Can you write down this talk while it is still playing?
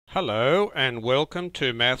Hello and welcome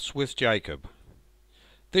to Maths with Jacob.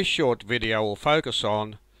 This short video will focus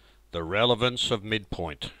on the relevance of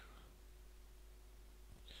midpoint.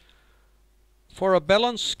 For a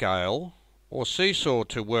balance scale or seesaw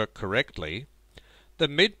to work correctly, the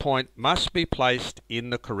midpoint must be placed in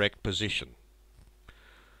the correct position.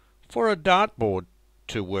 For a dartboard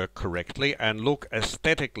to work correctly and look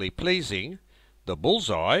aesthetically pleasing, the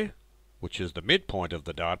bullseye, which is the midpoint of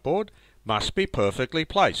the dartboard, must be perfectly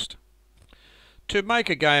placed. To make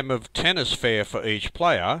a game of tennis fair for each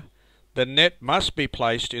player, the net must be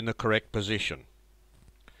placed in the correct position.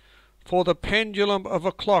 For the pendulum of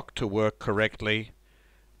a clock to work correctly,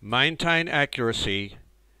 maintain accuracy,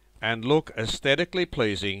 and look aesthetically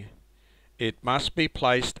pleasing, it must be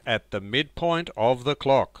placed at the midpoint of the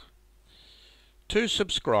clock. To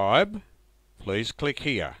subscribe, please click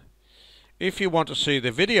here. If you want to see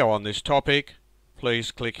the video on this topic,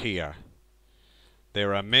 please click here.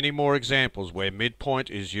 There are many more examples where midpoint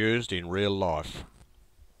is used in real life.